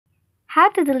How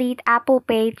to delete Apple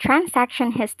Pay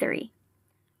transaction history.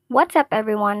 What's up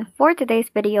everyone? For today's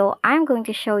video, I'm going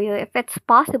to show you if it's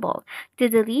possible to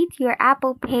delete your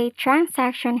Apple Pay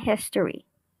transaction history.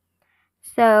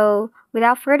 So,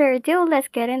 without further ado, let's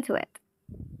get into it.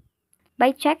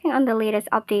 By checking on the latest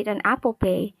update on Apple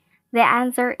Pay, the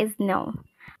answer is no.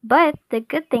 But the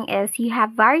good thing is you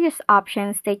have various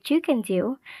options that you can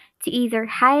do to either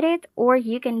hide it, or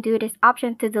you can do this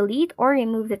option to delete or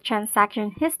remove the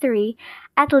transaction history,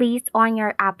 at least on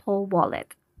your Apple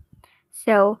Wallet.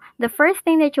 So the first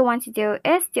thing that you want to do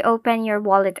is to open your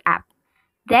wallet app.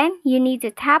 Then you need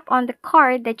to tap on the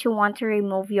card that you want to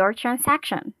remove your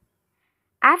transaction.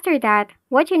 After that,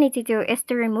 what you need to do is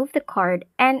to remove the card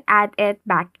and add it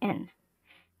back in.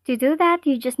 To do that,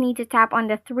 you just need to tap on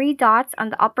the three dots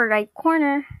on the upper right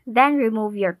corner, then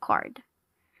remove your card.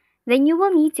 Then you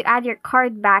will need to add your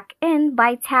card back in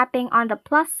by tapping on the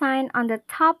plus sign on the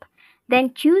top,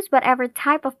 then choose whatever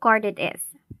type of card it is.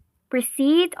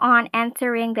 Proceed on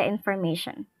entering the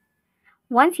information.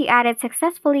 Once you add it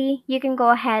successfully, you can go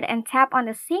ahead and tap on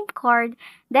the same card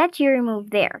that you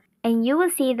removed there, and you will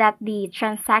see that the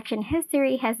transaction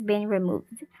history has been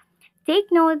removed.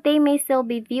 Take note, they may still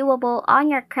be viewable on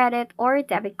your credit or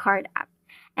debit card app.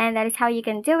 And that is how you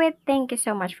can do it. Thank you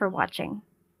so much for watching.